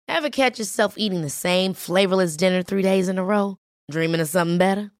Ever catch yourself eating the same flavorless dinner 3 days in a row? Dreaming of something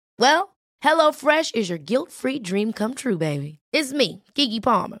better? Well, HelloFresh is your guilt-free dream come true, baby. It's me, Keke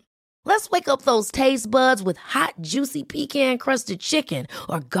Palmer. Let's wake up those taste buds with hot, juicy pecan-crusted chicken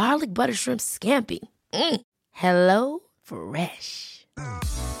or garlic butter shrimp scampi. Hello Fresh.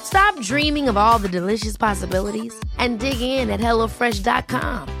 Stop dreaming of all the delicious possibilities and dig in at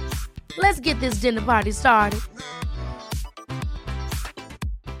HelloFresh.com. Let's get this dinner party started.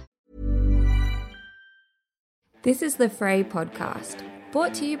 This is the Frey podcast,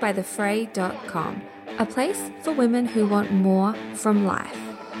 brought to you by thefrey.com, a place for women who want more from life.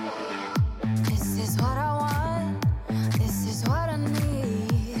 This is what I want, this is what I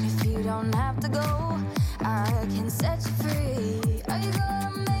need. If you don't have to go, I can set you free. Are you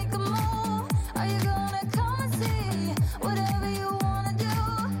gonna make a move? Are you gonna come and see? Whatever you wanna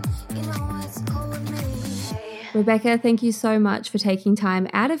do, you know what's cool with me. Rebecca, thank you so much for taking time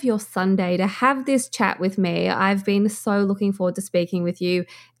out of your Sunday to have this chat with me. I've been so looking forward to speaking with you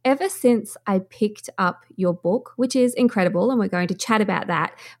ever since I picked up your book, which is incredible, and we're going to chat about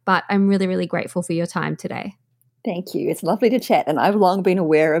that, but I'm really, really grateful for your time today. Thank you. It's lovely to chat, and I've long been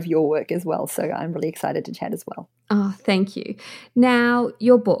aware of your work as well, so I'm really excited to chat as well. Oh, thank you. Now,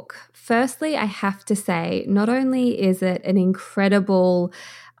 your book. Firstly, I have to say, not only is it an incredible,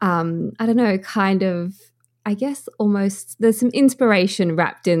 I guess almost there's some inspiration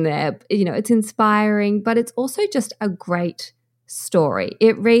wrapped in there. You know, it's inspiring, but it's also just a great story.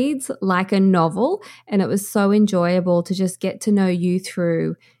 It reads like a novel, and it was so enjoyable to just get to know you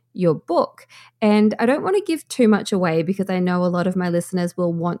through your book. And I don't want to give too much away because I know a lot of my listeners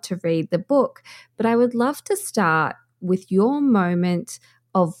will want to read the book, but I would love to start with your moment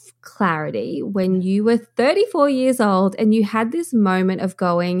of clarity when you were 34 years old and you had this moment of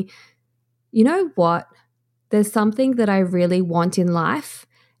going, you know what? There's something that I really want in life,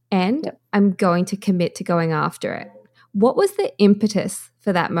 and I'm going to commit to going after it. What was the impetus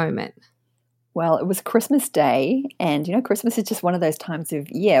for that moment? Well, it was Christmas Day, and Christmas is just one of those times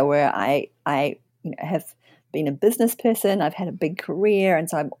of year where I have been a business person. I've had a big career, and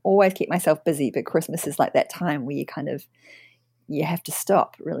so I've always kept myself busy. But Christmas is like that time where you have to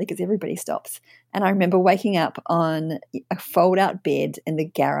stop, really, because everybody stops. And I remember waking up on a fold-out bed in the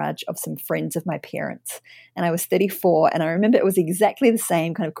garage of some friends of my parents. And I was 34, and I remember it was exactly the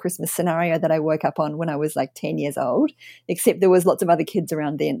same kind of Christmas scenario that I woke up on when I was like 10 years old, except there was lots of other kids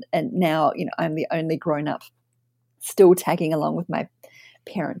around then. And now, I'm the only grown-up still tagging along with my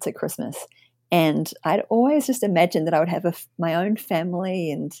parents at Christmas. And I'd always just imagined that I would have my own family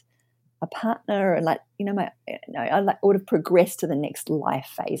and a partner, and I would have progressed to the next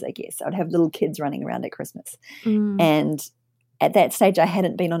life phase, I guess. I'd have little kids running around at Christmas. And at that stage, I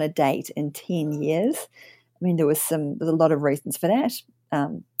hadn't been on a date in 10 years. I mean, there's a lot of reasons for that.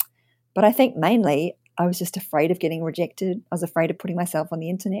 But I think mainly I was just afraid of getting rejected. I was afraid of putting myself on the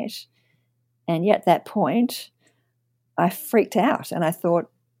internet. And yet at that point, I freaked out and I thought,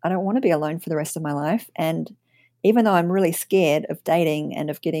 I don't want to be alone for the rest of my life. And even though I'm really scared of dating and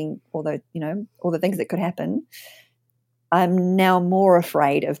of getting all the things that could happen, I'm now more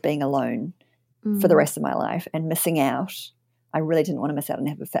afraid of being alone for the rest of my life and missing out. I really didn't want to miss out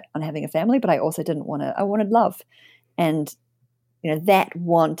on having a family, but I also I wanted love. And, that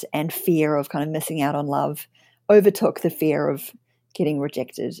want and fear of kind of missing out on love overtook the fear of getting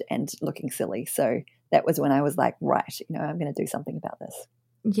rejected and looking silly. So that was when I was like, right, I'm going to do something about this.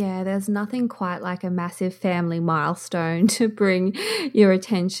 Yeah, there's nothing quite like a massive family milestone to bring your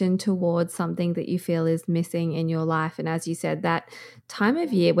attention towards something that you feel is missing in your life. And as you said, that time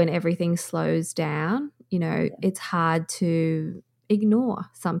of year when everything slows down, it's hard to ignore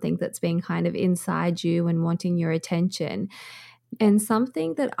something that's been kind of inside you and wanting your attention. And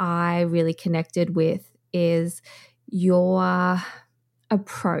something that I really connected with is your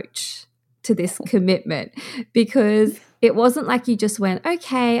approach to this commitment, because it wasn't like you just went,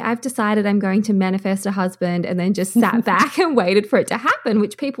 okay, I've decided I'm going to manifest a husband and then just sat back and waited for it to happen,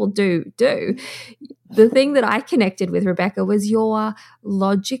 which people do. The thing that I connected with, Rebecca, was your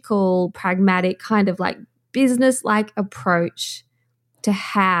logical, pragmatic, kind of like business-like approach to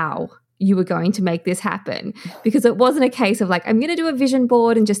how you were going to make this happen, because it wasn't a case of like, I'm going to do a vision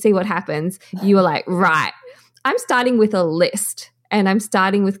board and just see what happens. You were like, right, I'm starting with a list. And I'm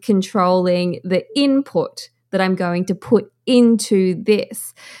starting with controlling the input that I'm going to put into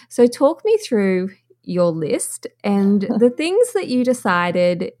this. So talk me through your list and the things that you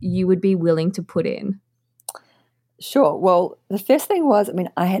decided you would be willing to put in. Sure. Well, the first thing was,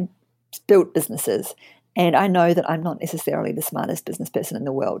 I had built businesses, and I know that I'm not necessarily the smartest business person in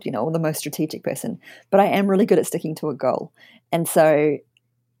the world, or the most strategic person, but I am really good at sticking to a goal. And so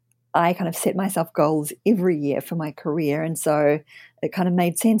I kind of set myself goals every year for my career. And so it kind of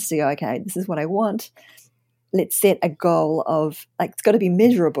made sense to go, okay, this is what I want. Let's set a goal of, like, it's got to be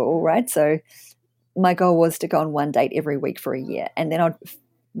measurable, right? So my goal was to go on one date every week for a year. And then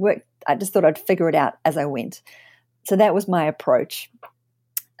I just thought I'd figure it out as I went. So that was my approach.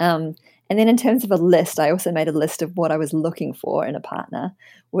 And then in terms of a list, I also made a list of what I was looking for in a partner,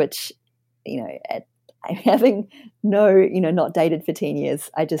 which, having not dated for 10 years,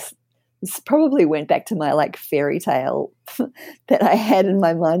 I just probably went back to my like fairy tale that I had in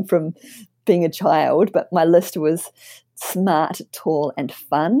my mind from being a child. But my list was smart, tall, and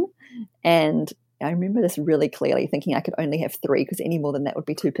fun. And I remember this really clearly, thinking I could only have 3 because any more than that would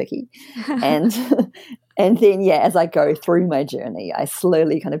be too picky. And then, as I go through my journey, I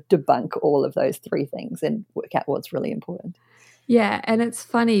slowly kind of debunk all of those 3 things and work out what's really important. Yeah, and it's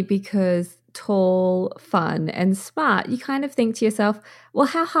funny because tall, fun, and smart, you kind of think to yourself, well,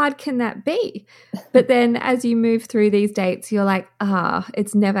 how hard can that be? But then as you move through these dates, you're like,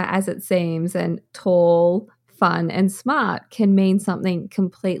 it's never as it seems. And tall, fun, and smart can mean something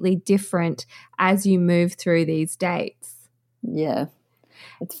completely different as you move through these dates. Yeah,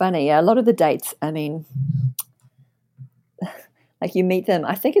 it's funny. A lot of the dates, I mean, like you meet them,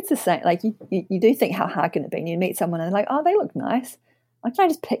 I think it's the same. Like you do think, how hard can it be? And you meet someone and they're like, oh, they look nice. Why can't I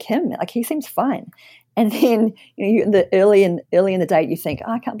just pick him? Like, he seems fine. And then early in the date, you think,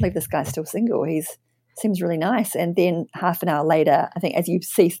 oh, I can't believe this guy's still single. Seems really nice. And then half an hour later, I think as you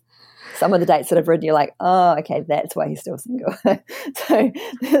see some of the dates that I've read, you're like, oh, okay, that's why he's still single. So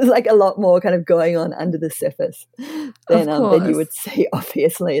there's like a lot more kind of going on under the surface than you would see,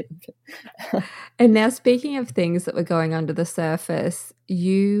 obviously. And now, speaking of things that were going under the surface,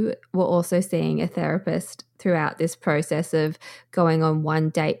 you were also seeing a therapist throughout this process of going on one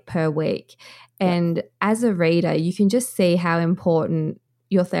date per week. And as a reader, you can just see how important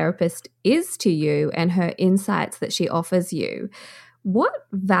your therapist is to you and her insights that she offers you. What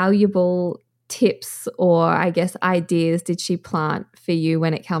valuable tips or, I guess, ideas did she plant for you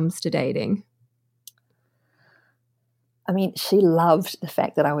when it comes to dating? I mean, she loved the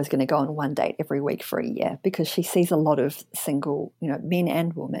fact that I was going to go on one date every week for a year, because she sees a lot of single, men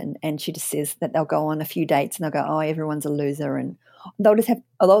and women, and she just says that they'll go on a few dates and they'll go, oh, everyone's a loser, and they'll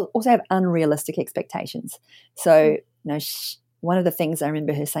also have unrealistic expectations. So, one of the things I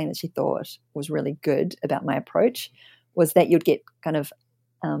remember her saying that she thought was really good about my approach was that you'd get kind of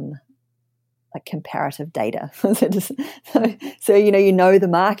like comparative data. So you know the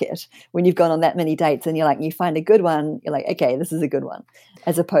market when you've gone on that many dates, and you're like, you find a good one, you're like, okay, this is a good one,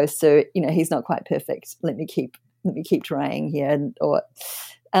 as opposed to, he's not quite perfect. Let me keep trying here.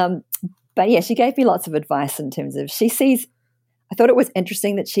 But yeah, she gave me lots of advice in terms of, I thought it was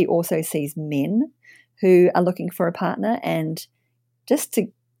interesting that she also sees men who are looking for a partner, and just to,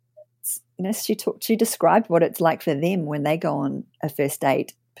 she described what it's like for them when they go on a first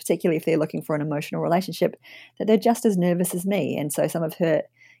date, particularly if they're looking for an emotional relationship, that they're just as nervous as me. And so some of her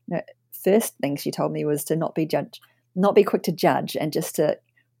first things she told me was to not be quick to judge, and just to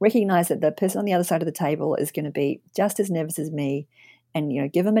recognize that the person on the other side of the table is going to be just as nervous as me,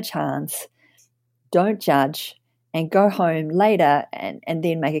 and give them a chance. Don't judge, and go home later and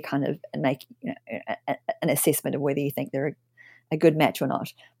then make an assessment of whether you think they're a good match or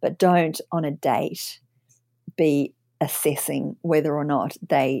not. But don't on a date be assessing whether or not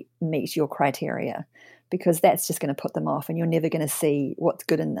they meet your criteria, because that's just going to put them off, and you're never going to see what's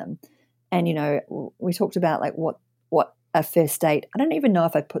good in them. And we talked about like what a first date, I don't even know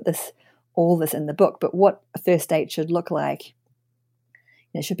if I put all this in the book, but what a first date should look like.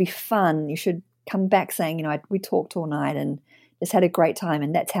 It should be fun. You should come back saying, we talked all night and just had a great time,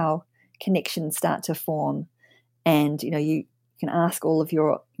 and that's how connections start to form. And you can ask all of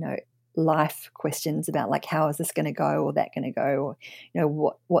your life questions about, like, how is this going to go, or that going to go,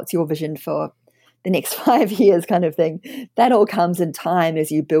 or what's your vision for the next 5 years, kind of thing. That all comes in time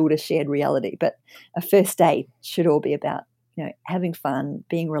as you build a shared reality. But a first date should all be about having fun,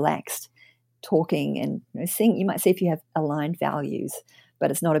 being relaxed, talking, and seeing. You might see if you have aligned values, but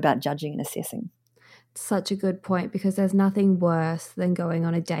it's not about judging and assessing. Such a good point, because there's nothing worse than going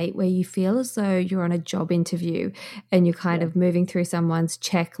on a date where you feel as though you're on a job interview and you're kind of moving through someone's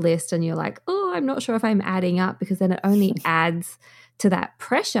checklist, and you're like, oh, I'm not sure if I'm adding up, because then it only adds to that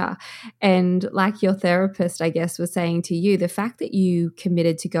pressure. And like your therapist, I guess, was saying to you, the fact that you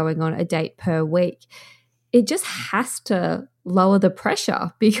committed to going on a date per week, it just has to lower the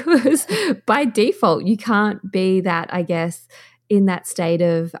pressure, because by default you can't be that, I guess, in that state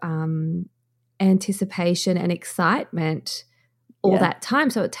of anticipation and excitement all that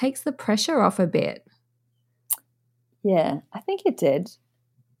time. So it takes the pressure off a bit. Yeah, I think it did.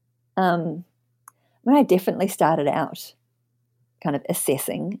 when I definitely started out kind of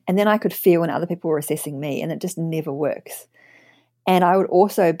assessing, and then I could feel when other people were assessing me, and it just never works. And I would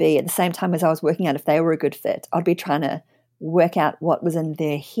also be, at the same time as I was working out if they were a good fit, I'd be trying to work out what was in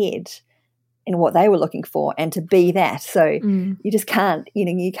their head and what they were looking for, and to be that. So you just can't,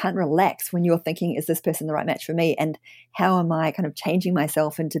 you can't relax when you're thinking, is this person the right match for me? And how am I kind of changing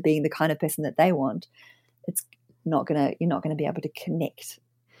myself into being the kind of person that they want? You're not gonna be able to connect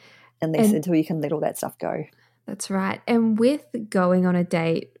until you can let all that stuff go. That's right. And with going on a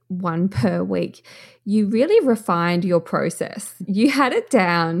date 1 per week, you really refined your process. You had it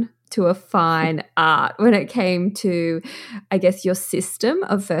down to a fine art when it came to, I guess, your system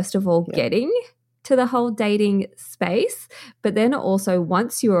of, first of all, getting to the whole dating space. But then also,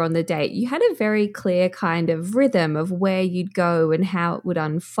 once you were on the date, you had a very clear kind of rhythm of where you'd go and how it would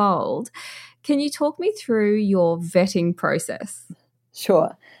unfold. Can you talk me through your vetting process?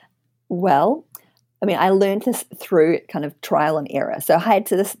 Sure. Well, I mean, I learned this through kind of trial and error. So I had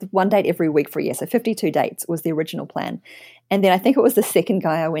to this 1 date every week for a year. So 52 dates was the original plan. And then I think it was the second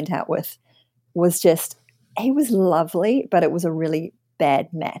guy I went out with he was lovely, but it was a really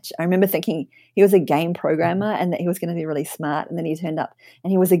bad match. I remember thinking he was a game programmer and that he was going to be really smart. And then he turned up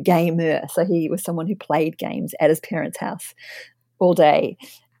and he was a gamer. So he was someone who played games at his parents' house all day.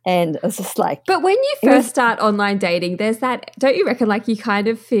 And it's just like, but when you first start online dating, there's that, don't you reckon, like you kind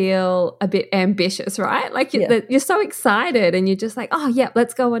of feel a bit ambitious, right? Like you're so excited and you're just like, oh yeah,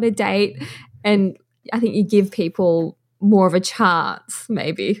 let's go on a date. And I think you give people more of a chance,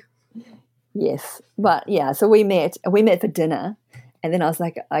 maybe. Yes. But yeah, so we met for dinner, and then I was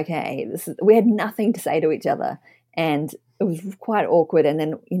like, okay, we had nothing to say to each other, and it was quite awkward. And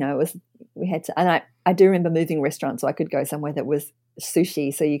then, I do remember moving restaurants so I could go somewhere that was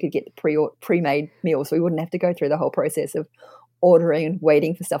sushi, so you could get the pre-made meal, so we wouldn't have to go through the whole process of ordering and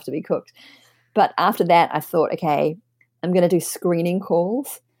waiting for stuff to be cooked. But after that, I thought, okay, I'm going to do screening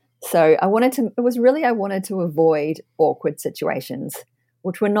calls. So I wanted to avoid awkward situations,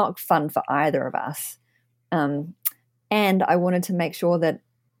 which were not fun for either of us. And I wanted to make sure that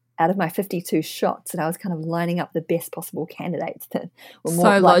out of my 52 shots, that I was kind of lining up the best possible candidates that were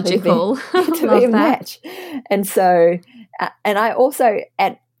more likely logical to be a match. And so, and I also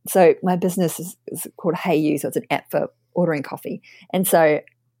so my business is called HeyU, so it's an app for ordering coffee. And so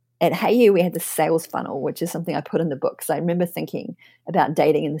at HeyU, we had the sales funnel, which is something I put in the book. So I remember thinking about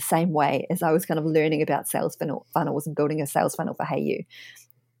dating in the same way as I was kind of learning about sales funnels and building a sales funnel for HeyU.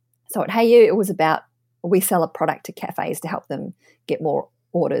 So at HeyU, it was about, we sell a product to cafes to help them get more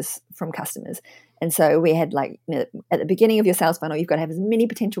orders from customers. And so we had at the beginning of your sales funnel, you've got to have as many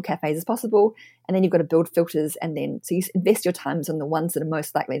potential cafes as possible. And then you've got to build filters. And then, so you invest your times on the ones that are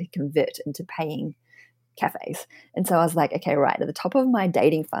most likely to convert into paying cafes. And so I was like, okay, right, at the top of my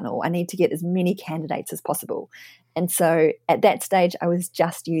dating funnel, I need to get as many candidates as possible. And so at that stage, I was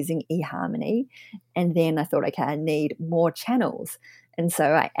just using eHarmony. And then I thought, okay, I need more channels. And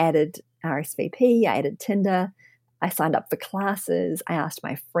so I added RSVP, I added Tinder, I signed up for classes, I asked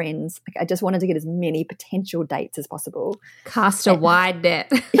my friends. I just wanted to get as many potential dates as possible. Cast a wide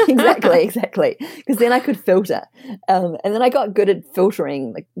net. Exactly. Because then I could filter. And then I got good at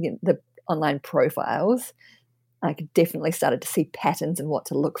filtering the online profiles. I definitely started to see patterns and what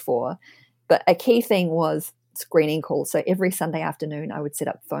to look for. But a key thing was screening calls. So every Sunday afternoon, I would set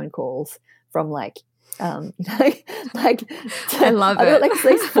up phone calls from I love it. Got at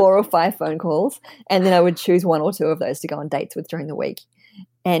least 4 or 5 phone calls, and then I would choose 1 or 2 of those to go on dates with during the week.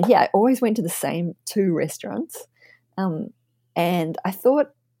 And yeah, I always went to the same 2 restaurants. And I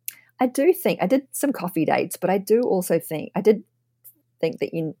thought, I did some coffee dates, but I did think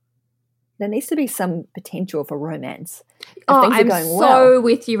that there needs to be some potential for romance. I'm so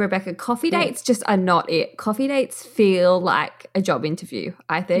with you, Rebecca. Coffee dates just are not it. Coffee dates feel like a job interview,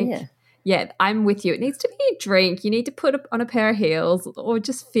 I think. Yeah, I'm with you. It needs to be a drink. You need to put on a pair of heels or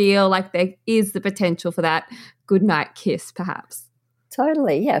just feel like there is the potential for that goodnight kiss, perhaps.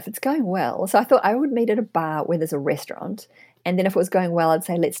 Totally, yeah, if it's going well. So I thought I would meet at a bar where there's a restaurant, and then if it was going well, I'd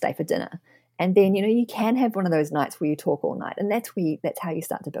say, let's stay for dinner. And then, you can have one of those nights where you talk all night, and that's how you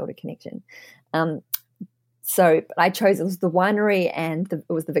start to build a connection. So I chose, it was the winery and it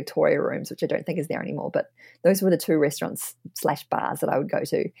was the Victoria Rooms, which I don't think is there anymore, but those were the 2 restaurants / bars that I would go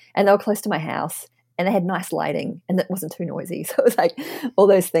to. And they were close to my house, and they had nice lighting, and it wasn't too noisy. So it was like all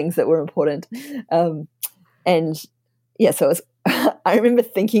those things that were important. And yeah, so it was, I remember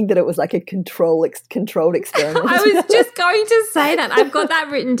thinking that it was like a controlled experiment. I was just going to say that. I've got that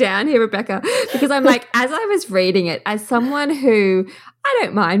written down here, Rebecca, because I'm like, as I was reading it, as someone who I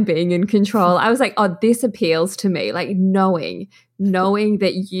don't mind being in control, I was like, oh, this appeals to me, like knowing knowing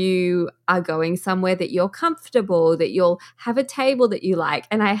that you are going somewhere that you're comfortable, that you'll have a table that you like.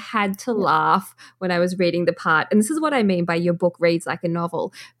 And I had to laugh when I was reading the part. And this is what I mean by your book reads like a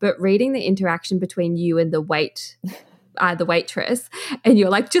novel, but reading the interaction between you and the waitress, and you're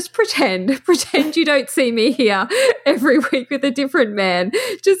like, just pretend you don't see me here every week with a different man.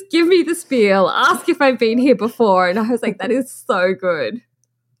 Just give me the spiel. Ask if I've been here before. And I was like, that is so good.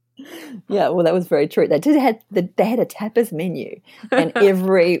 Yeah, well, that was very true. They had a tapas menu, and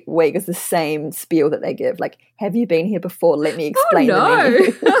every week is the same spiel that they give. Like, have you been here before? Let me explain the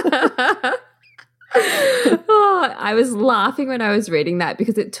menu. Oh, I was laughing when I was reading that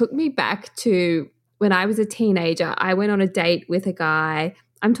because it took me back to when I was a teenager. I went on a date with a guy.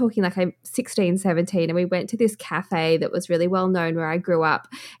 I'm talking like I'm 16, 17, and we went to this cafe that was really well known where I grew up,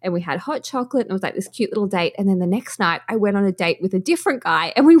 and we had hot chocolate, and it was like this cute little date. And then the next night I went on a date with a different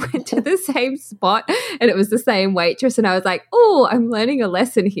guy, and we went to the same spot, and it was the same waitress. And I was like, oh, I'm learning a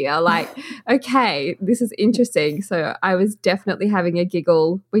lesson here. Like, okay, this is interesting. So I was definitely having a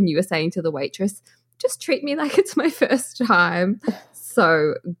giggle when you were saying to the waitress, just treat me like it's my first time.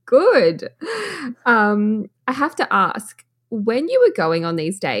 So good. I have to ask, when you were going on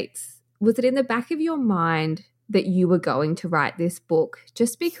these dates, was it in the back of your mind that you were going to write this book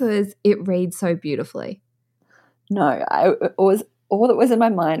just because it reads so beautifully? No, all that was in my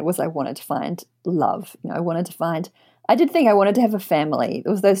mind was I wanted to find love. I did think I wanted to have a family. It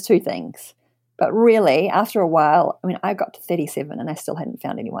was those two things. But really, after a while, I mean, I got to 37 and I still hadn't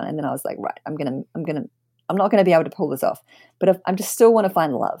found anyone. And then I was like, right, I'm not going to be able to pull this off. But I just still want to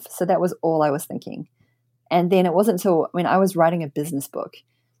find love. So that was all I was thinking. And then it wasn't until, I was writing a business book,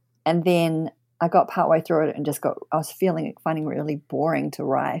 and then I got partway through it and I was finding it really boring to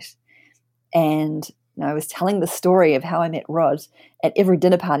write. And I was telling the story of how I met Rod at every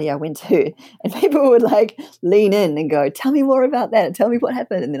dinner party I went to, and people would like lean in and go, tell me more about that. Tell me what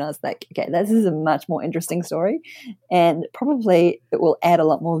happened. And then I was like, okay, this is a much more interesting story, and probably it will add a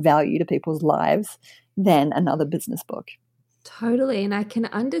lot more value to people's lives than another business book. Totally. And I can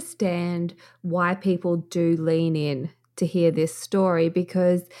understand why people do lean in to hear this story,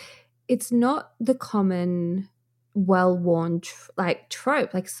 because it's not the common well-worn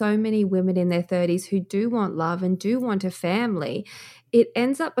trope. Like so many women in their 30s who do want love and do want a family, it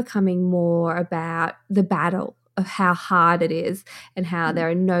ends up becoming more about the battle of how hard it is and how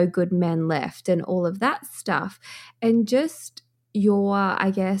there are no good men left and all of that stuff. And just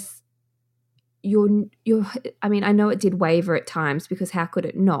I know it did waver at times, because how could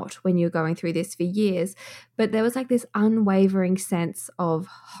it not when you're going through this for years? But there was like this unwavering sense of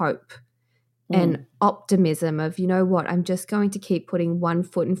hope and optimism of, you know what, I'm just going to keep putting one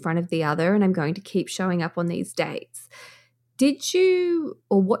foot in front of the other, and I'm going to keep showing up on these dates.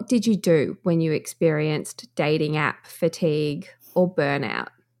 What did you do when you experienced dating app fatigue or burnout?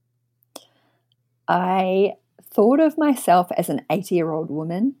 I thought of myself as an 80-year-old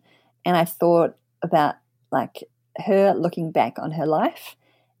woman. And I thought about like her looking back on her life,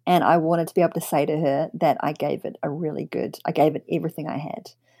 and I wanted to be able to say to her that I gave it everything I had,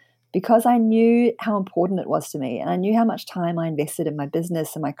 because I knew how important it was to me, and I knew how much time I invested in my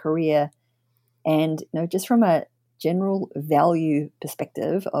business and my career. And, just from a general value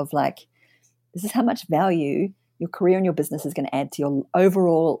perspective of like, this is how much value your career and your business is going to add to your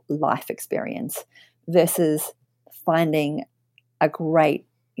overall life experience versus finding a great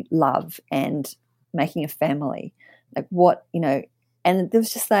love and making a family. Like what, and it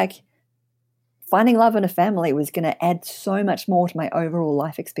was just like finding love in a family was going to add so much more to my overall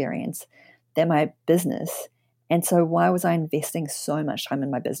life experience than my business. And so why was I investing so much time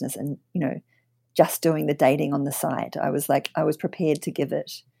in my business and, just doing the dating on the side? I was prepared to give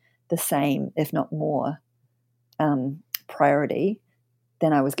it the same, if not more, priority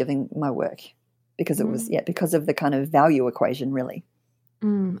than I was giving my work, because it was, because of the kind of value equation, really.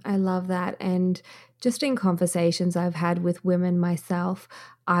 I love that. And just in conversations I've had with women myself,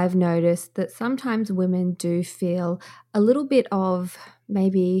 I've noticed that sometimes women do feel a little bit of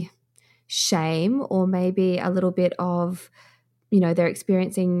maybe shame, or maybe a little bit of, they're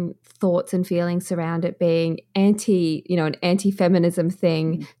experiencing thoughts and feelings around it being an anti-feminism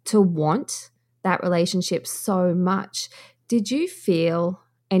thing to want that relationship so much. Did you feel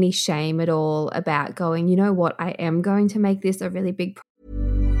any shame at all about going, you know what, I am going to make this a really big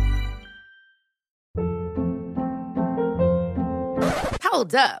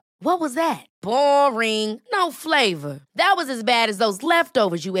Hold up. What was that? Boring. No flavor. That was as bad as those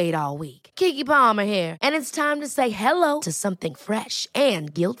leftovers you ate all week. Keke Palmer here. And it's time to say hello to something fresh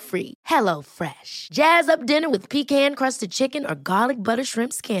and guilt-free. Hello Fresh. Jazz up dinner with pecan-crusted chicken or garlic butter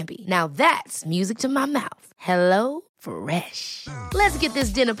shrimp scampi. Now that's music to my mouth. Hello Fresh. Let's get this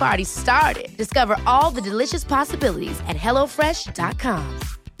dinner party started. Discover all the delicious possibilities at hellofresh.com.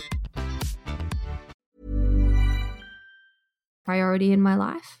 Priority in my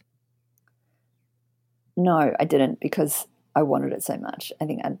life? No, I didn't, because I wanted it so much. I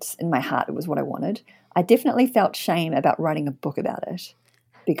think in my heart it was what I wanted. I definitely felt shame about writing a book about it,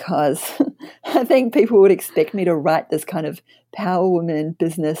 because I think people would expect me to write this kind of power woman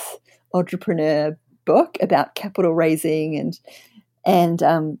business entrepreneur book about capital raising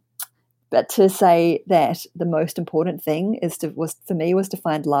but to say that the most important thing was to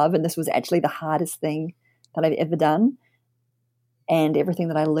find love, and this was actually the hardest thing that I've ever done, and everything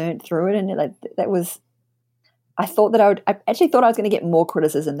that I learned through it, and I actually thought I was going to get more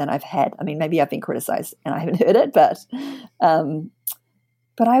criticism than I've had. I mean, maybe I've been criticized and I haven't heard it, but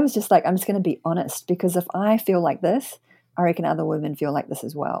I was just like, I'm just going to be honest, because if I feel like this, I reckon other women feel like this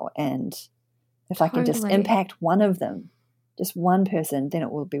as well, and if I can just impact one of them, just one person, then it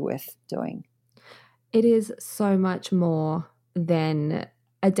will be worth doing. It is so much more than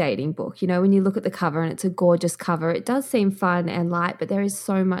a dating book. You know, when you look at the cover and it's a gorgeous cover, it does seem fun and light, but there is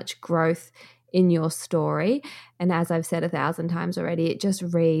so much growth in your story. And as I've said 1,000 times already, it just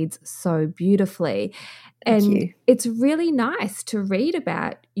reads so beautifully. And it's really nice to read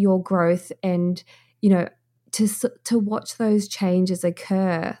about your growth and, you know, to watch those changes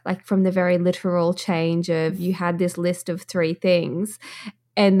occur, like from the very literal change of you had this list of 3 things,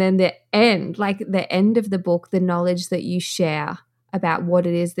 and then the end of the book, the knowledge that you share about what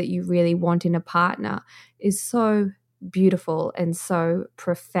it is that you really want in a partner is so beautiful and so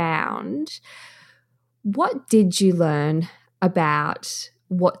profound. What did you learn about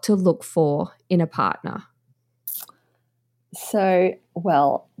what to look for in a partner? So,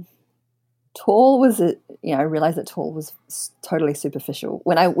 tall was I realized that tall was totally superficial.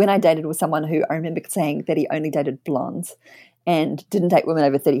 When I dated with someone who I remember saying that he only dated blondes and didn't date women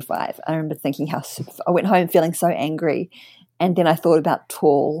over 35, I remember thinking I went home feeling so angry. And then I thought about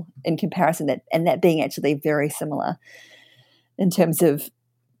tall in comparison, that being actually very similar in terms of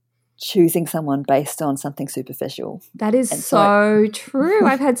choosing someone based on something superficial. That is so true.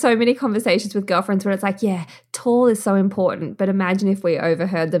 I've had so many conversations with girlfriends where it's like, yeah, tall is so important, but imagine if we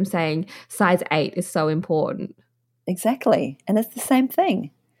overheard them saying size 8 is so important. Exactly. And it's the same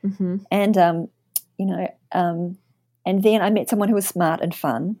thing. Mm-hmm. And, and then I met someone who was smart and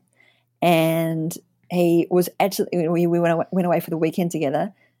fun, and he was actually, we went away for the weekend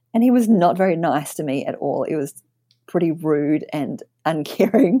together, and he was not very nice to me at all. It was pretty rude and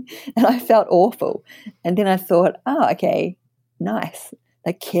uncaring, and I felt awful. And then I thought, oh, okay, nice.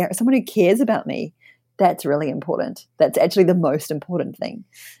 Someone who cares about me, that's really important. That's actually the most important thing.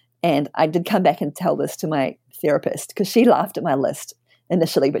 And I did come back and tell this to my therapist, because she laughed at my list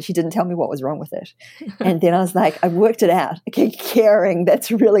initially, but she didn't tell me what was wrong with it. And then I was like, I worked it out. Okay, caring, that's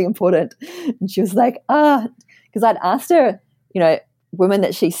really important. And she was like, because I'd asked her, women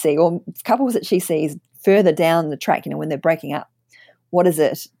that she sees, or couples that she sees further down the track, when they're breaking up, what is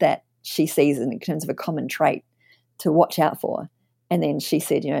it that she sees in terms of a common trait to watch out for? And then she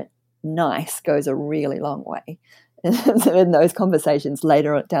said, nice goes a really long way in those conversations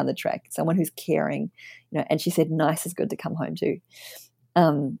later down the track. Someone who's caring, and she said nice is good to come home to.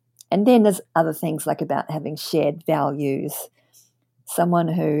 And then there's other things like about having shared values. Someone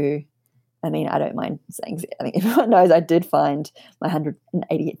who, I don't mind saying, I think everyone knows I did find my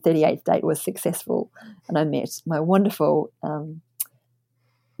 138th date was successful, and I met my wonderful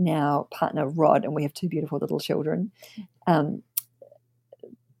now partner Rod, and we have 2 beautiful little children. But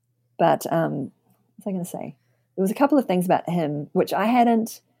what was I going to say? There was a couple of things about him which I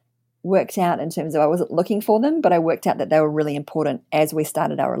hadn't worked out in terms of I wasn't looking for them, but I worked out that they were really important as we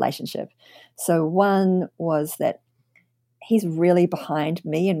started our relationship. So one was that he's really behind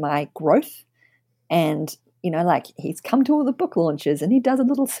me and my growth. And, he's come to all the book launches and he does a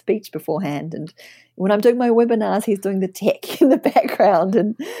little speech beforehand. And when I'm doing my webinars, he's doing the tech in the background.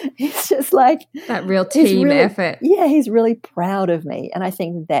 And he's just like that real team effort. Yeah, he's really proud of me. And I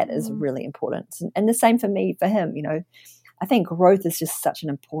think that is really important. And the same for me, for him, I think growth is just such an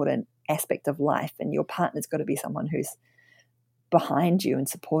important aspect of life. And your partner's got to be someone who's behind you and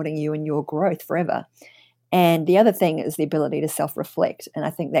supporting you in your growth forever. And the other thing is the ability to self-reflect. And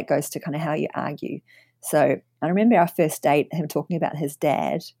I think that goes to kind of how you argue. So I remember our first date, him talking about his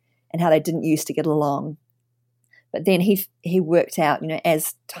dad and how they didn't used to get along. But then he worked out,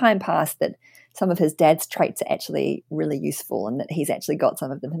 as time passed, that some of his dad's traits are actually really useful and that he's actually got some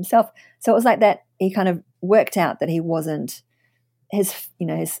of them himself. So it was like that he kind of worked out that he wasn't the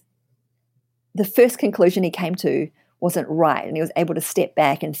first conclusion he came to wasn't right. And he was able to step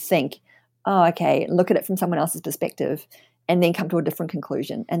back and think, oh, okay, look at it from someone else's perspective and then come to a different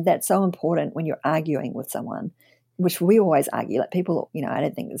conclusion. And that's so important when you're arguing with someone, which we always argue. Like people, I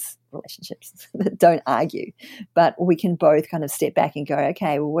don't think there's relationships that don't argue, but we can both kind of step back and go,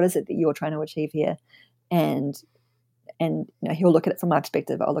 okay, well, what is it that you're trying to achieve here? And he'll look at it from my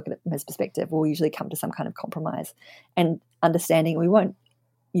perspective, I'll look at it from his perspective. We'll usually come to some kind of compromise and understanding. We won't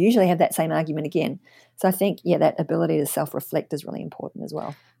usually have that same argument again. So I think, that ability to self-reflect is really important as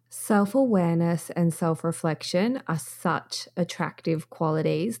well. Self-awareness and self-reflection are such attractive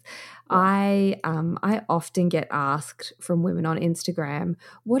qualities. I often get asked from women on Instagram,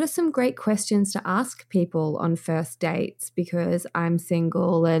 what are some great questions to ask people on first dates? Because I'm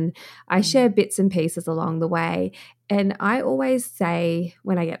single and I share bits and pieces along the way. And I always say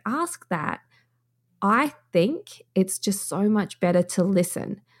when I get asked that, I think it's just so much better to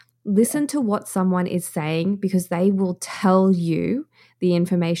listen. Listen to what someone is saying because they will tell you the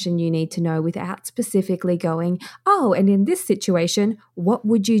information you need to know without specifically going, oh, and in this situation, what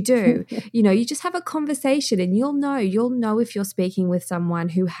would you do? You just have a conversation and you'll know if you're speaking with someone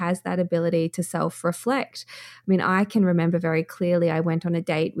who has that ability to self-reflect. I mean, I can remember very clearly I went on a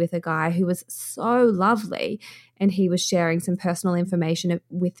date with a guy who was so lovely and he was sharing some personal information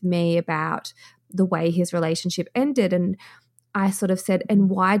with me about the way his relationship ended. And I sort of said, and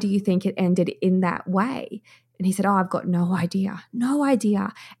why do you think it ended in that way? And he said, oh, I've got no idea.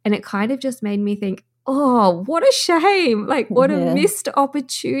 And it kind of just made me think, oh, what a shame. Like, what a missed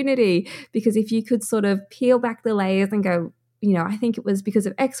opportunity. Because if you could sort of peel back the layers and go, I think it was because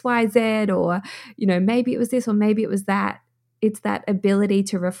of X, Y, Z, or, maybe it was this or maybe it was that. It's that ability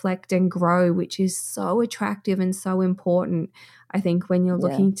to reflect and grow, which is so attractive and so important, I think, when you're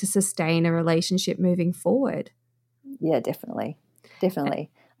looking to sustain a relationship moving forward. Yeah, definitely.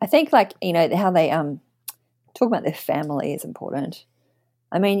 I think how they talk about their family is important.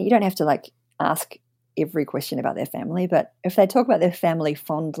 I mean, you don't have to ask every question about their family, but if they talk about their family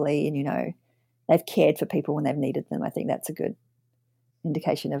fondly and, they've cared for people when they've needed them, I think that's a good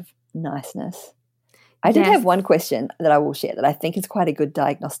indication of niceness. I did have one question that I will share that I think is quite a good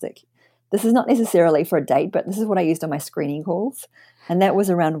diagnostic. This is not necessarily for a date, but this is what I used on my screening calls. And that was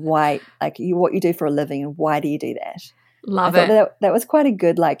around why, what you do for a living and why do you do that? Love it. That was quite a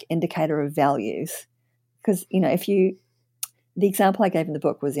good indicator of values. Because, the example I gave in the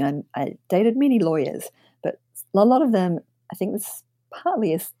book was, I dated many lawyers, but a lot of them, I think this is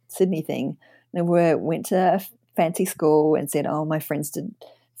partly a Sydney thing, went to a fancy school and said, oh, my friends did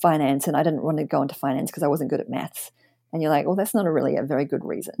finance and I didn't want to go into finance because I wasn't good at maths. And you're like, well, that's not really a very good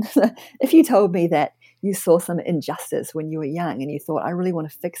reason. If you told me that you saw some injustice when you were young and you thought, I really want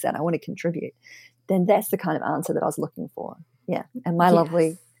to fix that, I want to contribute, then that's the kind of answer that I was looking for. Yeah. And my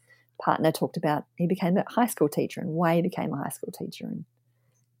lovely partner talked about he became a high school teacher and why he became a high school teacher and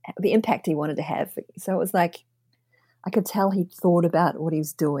the impact he wanted to have. So it was I could tell he thought about what he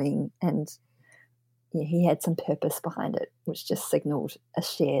was doing and he had some purpose behind it, which just signaled a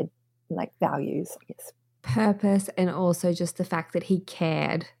shared values, I guess. Purpose, and also just the fact that he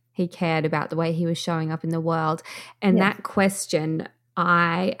cared about the way he was showing up in the world. And that question,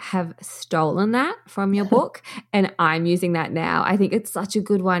 I have stolen that from your book and I'm using that now. I think it's such a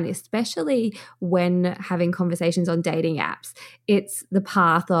good one, especially when having conversations on dating apps. It's the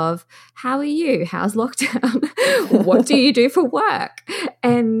path of, how are you? How's lockdown? What do you do for work?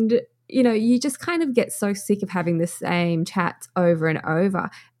 And you just kind of get so sick of having the same chats over and over.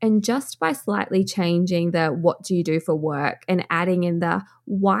 And just by slightly changing the what do you do for work and adding in the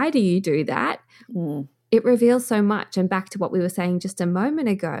why do you do that, it reveals so much. And back to what we were saying just a moment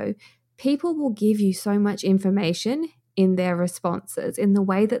ago, people will give you so much information in their responses, in the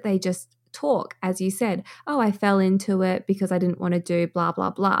way that they just talk. As you said, oh, I fell into it because I didn't want to do blah,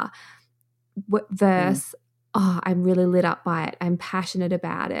 blah, blah. Versus, oh, I'm really lit up by it. I'm passionate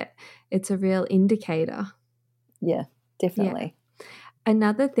about it. It's a real indicator. Yeah, definitely. Yeah.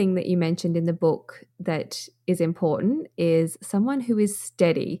 Another thing that you mentioned in the book that is important is someone who is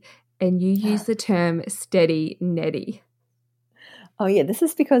steady, and you use the term steady Neddy. Oh, yeah. This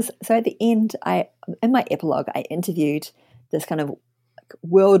is because, so at the end, in my epilogue, I interviewed this kind of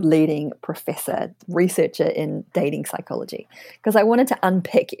world-leading professor, researcher in dating psychology, because I wanted to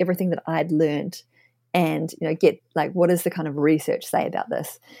unpick everything that I'd learned and get what does the kind of research say about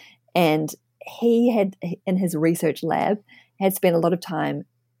this. And he had, in his research lab, had spent a lot of time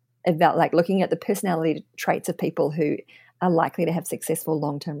about looking at the personality traits of people who are likely to have successful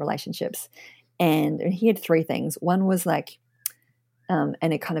long-term relationships. And he had three things. One was and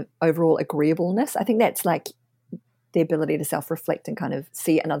a kind of overall agreeableness. I think that's the ability to self-reflect and kind of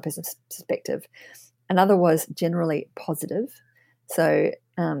see another person's perspective. Another was generally positive. So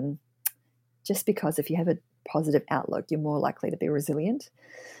just because if you have a positive outlook, you're more likely to be resilient.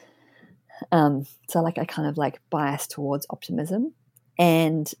 So like I kind of like bias towards optimism.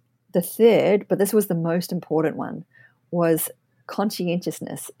 And the third, but this was the most important one, was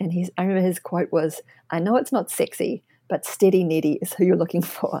conscientiousness. And I remember his quote was, "I know it's not sexy, but steady Neddy is who you're looking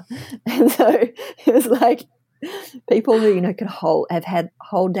for." And so it was like people who, could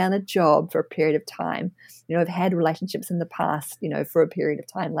hold down a job for a period of time, have had relationships in the past, for a period of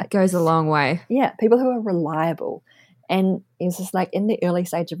time. Like, goes a long way. Yeah, people who are reliable. And it's just like in the early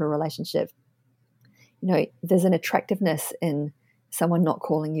stage of a relationship, there's an attractiveness in someone not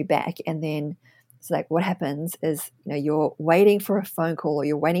calling you back. And then it's like what happens is, you're waiting for a phone call or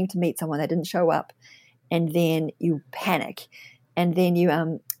you're waiting to meet someone that didn't show up. And then you panic. And then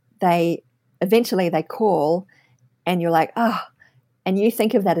eventually they call and you're like, oh, and you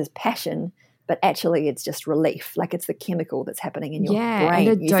think of that as passion, but actually it's just relief. Like it's the chemical that's happening in your brain.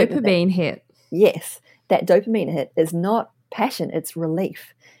 And the dopamine hit. Yes, that dopamine hit is not passion, it's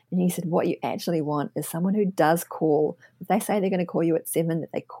relief. And he said what you actually want is someone who does call. If they say they're going to call you at 7,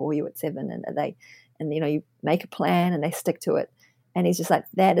 that they call you at 7 and you make a plan and they stick to it. And he's just like,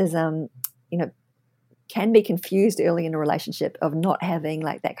 that is, can be confused early in a relationship of not having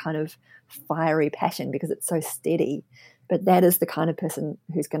like that kind of fiery passion because it's so steady. But that is the kind of person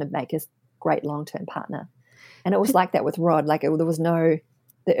who's going to make a great long-term partner. And it was like that with Rod. Like there was the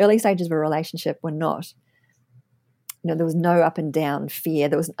early stages of a relationship were not, there was no up and down fear.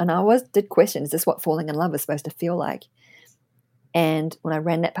 And I did question, is this what falling in love is supposed to feel like? And when I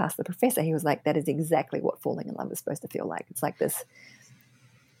ran that past the professor, he was like, that is exactly what falling in love is supposed to feel like. It's like this,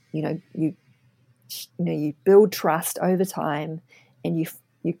 you build trust over time and you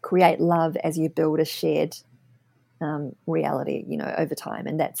create love as you build a shared reality, over time.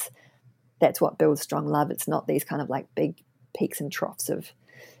 And that's what builds strong love. It's not these kind of like big peaks and troughs of,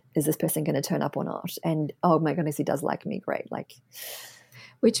 is this person going to turn up or not? And, oh my goodness, he does like me. Great.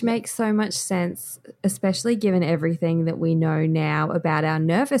 Which makes so much sense, especially given everything that we know now about our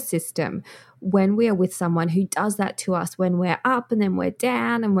nervous system. When we are with someone who does that to us, when we're up and then we're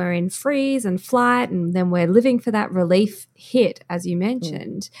down and we're in freeze and flight and then we're living for that relief hit, as you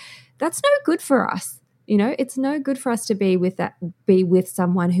mentioned, that's no good for us. It's no good for us to be with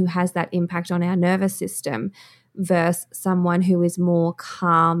someone who has that impact on our nervous system versus someone who is more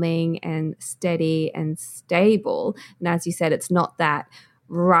calming and steady and stable. And as you said, it's not that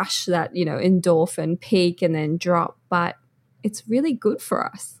rush, that, endorphin peak and then drop, but it's really good for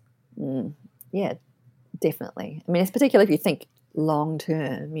us. Yeah, definitely. I mean, it's particularly if you think long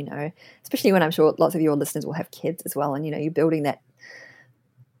term, especially when I'm sure lots of your listeners will have kids as well. And, you're building that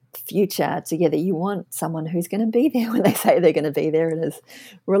future together. You want someone who's going to be there when they say they're going to be there and is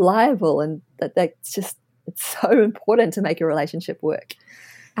reliable. And that's just, it's so important to make a relationship work.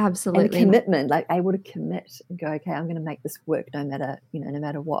 Absolutely. And commitment, like able to commit and go, okay, I'm going to make this work no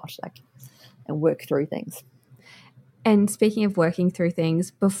matter what, and work through things. And speaking of working through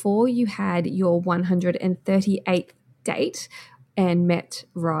things, before you had your 138th date and met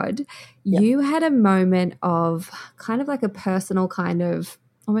Rod, you had a moment of kind of like a personal kind of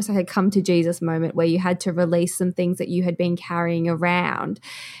almost like a come to Jesus moment where you had to release some things that you had been carrying around.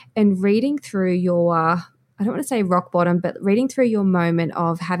 And reading through your, I don't want to say rock bottom, but reading through your moment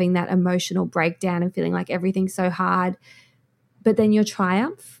of having that emotional breakdown and feeling like everything's so hard, but then your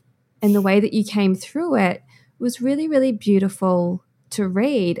triumph and the way that you came through it was really, really beautiful to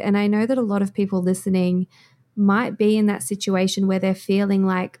read. And I know that a lot of people listening might be in that situation where they're feeling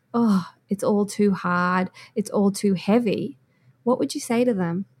like, oh, it's all too hard, it's all too heavy. What would you say to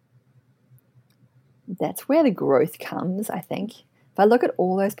them? That's where the growth comes, I think. If I look at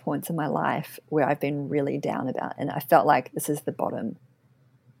all those points in my life where I've been really down about and I felt like this is the bottom,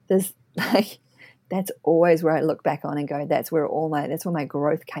 that's always where I look back on and go, that's where my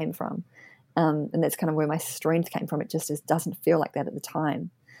growth came from. And that's kind of where my strength came from. It just doesn't feel like that at the time.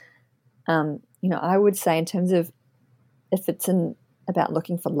 I would say in terms of if it's about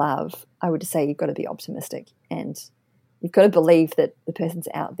looking for love, I would say you've got to be optimistic and you've got to believe that the person's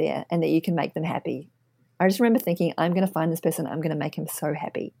out there and that you can make them happy. I just remember thinking, I'm going to find this person, I'm going to make him so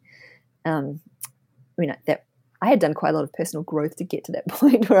happy. That I had done quite a lot of personal growth to get to that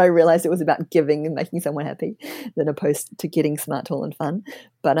point where I realized it was about giving and making someone happy than opposed to getting smart, tall, and fun.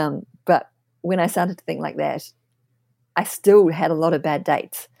 But when I started to think like that, I still had a lot of bad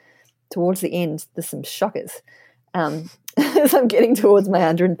dates. Towards the end, there's some shockers. As I'm getting towards my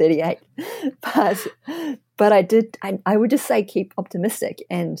 138. But I would just say keep optimistic.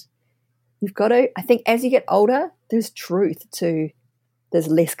 And you've got to, I think as you get older, there's truth to, there's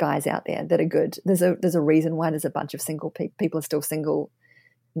less guys out there that are good. There's a reason why there's a bunch of single people are still single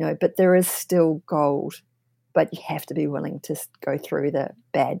but there is still gold, but you have to be willing to go through the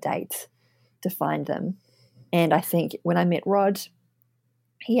bad dates to find them. And I think when I met Rod,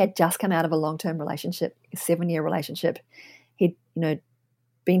 he had just come out of a long-term relationship, a 7-year relationship. He'd,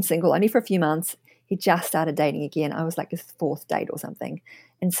 been single only for a few months. He just started dating again. I was like his 4th date or something.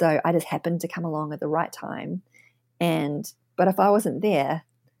 And so I just happened to come along at the right time. But if I wasn't there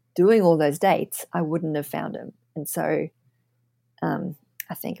doing all those dates, I wouldn't have found him. And so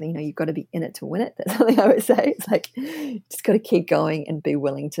I think, you've got to be in it to win it. That's something I would say. It's like, just got to keep going and be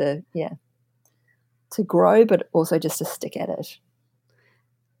willing to grow, but also just to stick at it.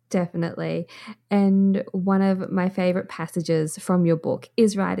 Definitely. And one of my favorite passages from your book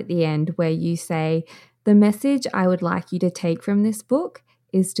is right at the end where you say, the message I would like you to take from this book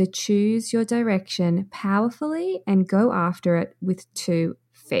is to choose your direction powerfully and go after it with 2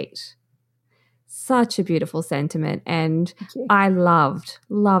 feet. Such a beautiful sentiment. And I loved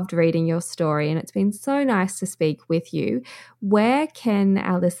reading your story, and it's been so nice to speak with you. Where can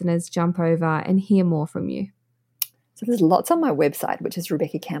our listeners jump over and hear more from you? So there's lots on my website, which is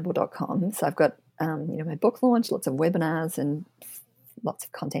RebeccaCampbell.com. So I've got, my book launch, lots of webinars and lots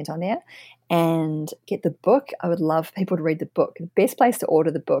of content on there. And get the book. I would love people to read the book. The best place to order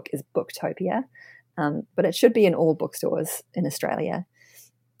the book is Booktopia, but it should be in all bookstores in Australia.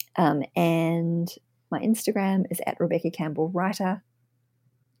 And my Instagram is @RebeccaCampbellWriter.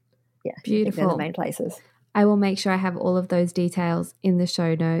 Yeah, beautiful. They're the main places. I will make sure I have all of those details in the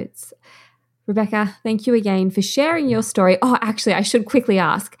show notes. Rebecca, thank you again for sharing your story. Oh, actually, I should quickly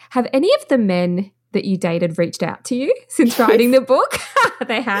ask, have any of the men that you dated reached out to you since writing the book?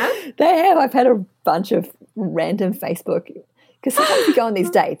 They have? They have. I've had a bunch of random Facebook, because sometimes you go on these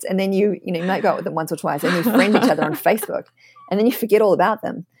dates and then you might go out with them once or twice and you friend each other on Facebook and then you forget all about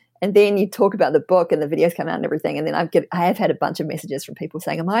them. And then you talk about the book and the videos come out and everything. And then I have had a bunch of messages from people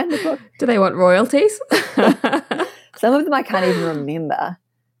saying, am I in the book? Do they want royalties? Some of them I can't even remember.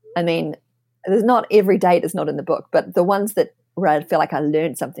 I mean, there's not every date is not in the book, but the ones that where I feel like I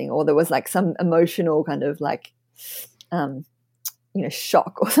learned something or there was like some emotional kind of like,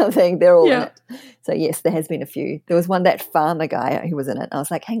 shock or something, they're all in it. So yes, there has been a few. There was that farmer guy who was in it. I was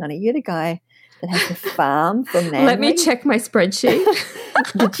like, hang on, are you the guy that has the farm from Manly? Let me check my spreadsheet.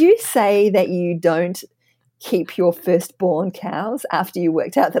 Did you say that you don't keep your firstborn cows after you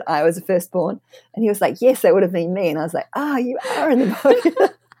worked out that I was a firstborn? And he was like, yes, that would have been me. And I was like, you are in the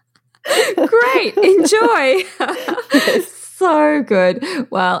book. Great. Enjoy. Yes. So good.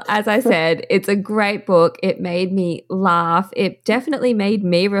 Well, as I said, it's a great book. It made me laugh. It definitely made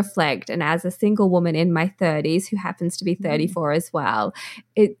me reflect. And as a single woman in my 30s, who happens to be 34 as well,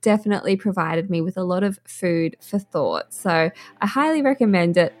 it definitely provided me with a lot of food for thought. So I highly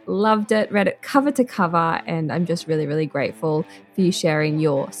recommend it. Loved it. Read it cover to cover. And I'm just really, really grateful for you sharing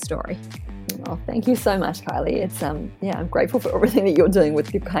your story. Oh, thank you so much, Kylie. It's I'm grateful for everything that you're doing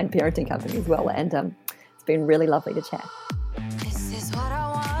with your Kind Parenting Company as well. And it's been really lovely to chat. This is what I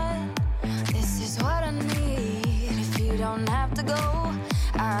want. This is what I need. If you don't have to go,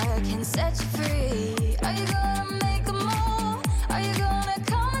 I can set you free. Are you gonna make a move? Are you gonna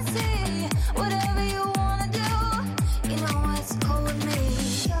come and see? Whatever you wanna do, you know what's cool with me.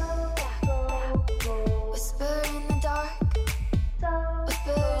 Whisper in the dark.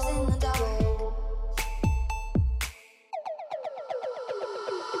 Whispers in the dark.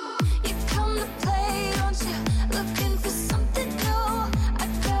 You come to play, don't you? Looking for something new. I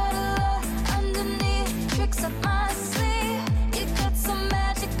got a lot underneath, tricks up my sleeve. You got some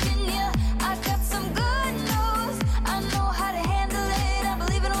magic in you. I got some good news. I know how to handle it. I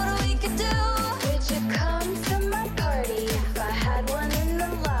believe in what we could do. Would you come to my party if I had one in the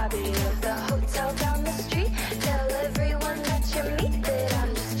lobby of the hotel down the street? Tell everyone that you meet that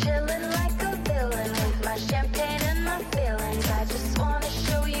I'm just chilling like a villain with my champagne and my feelings. I just wanna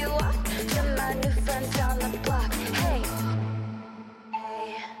show you off to my new friends down the block. Hey,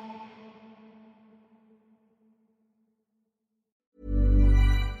 hey.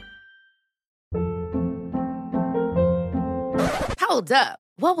 Hold up.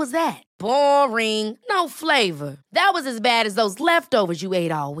 What was that? Boring. No flavor. That was as bad as those leftovers you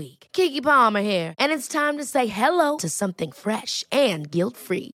ate all week. Keke Palmer here. And it's time to say hello to something fresh and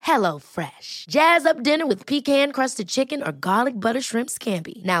guilt-free. Hello Fresh. Jazz up dinner with pecan-crusted chicken or garlic butter shrimp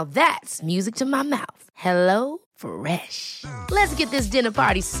scampi. Now that's music to my mouth. Hello Fresh. Let's get this dinner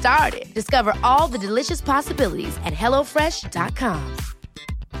party started. Discover all the delicious possibilities at HelloFresh.com.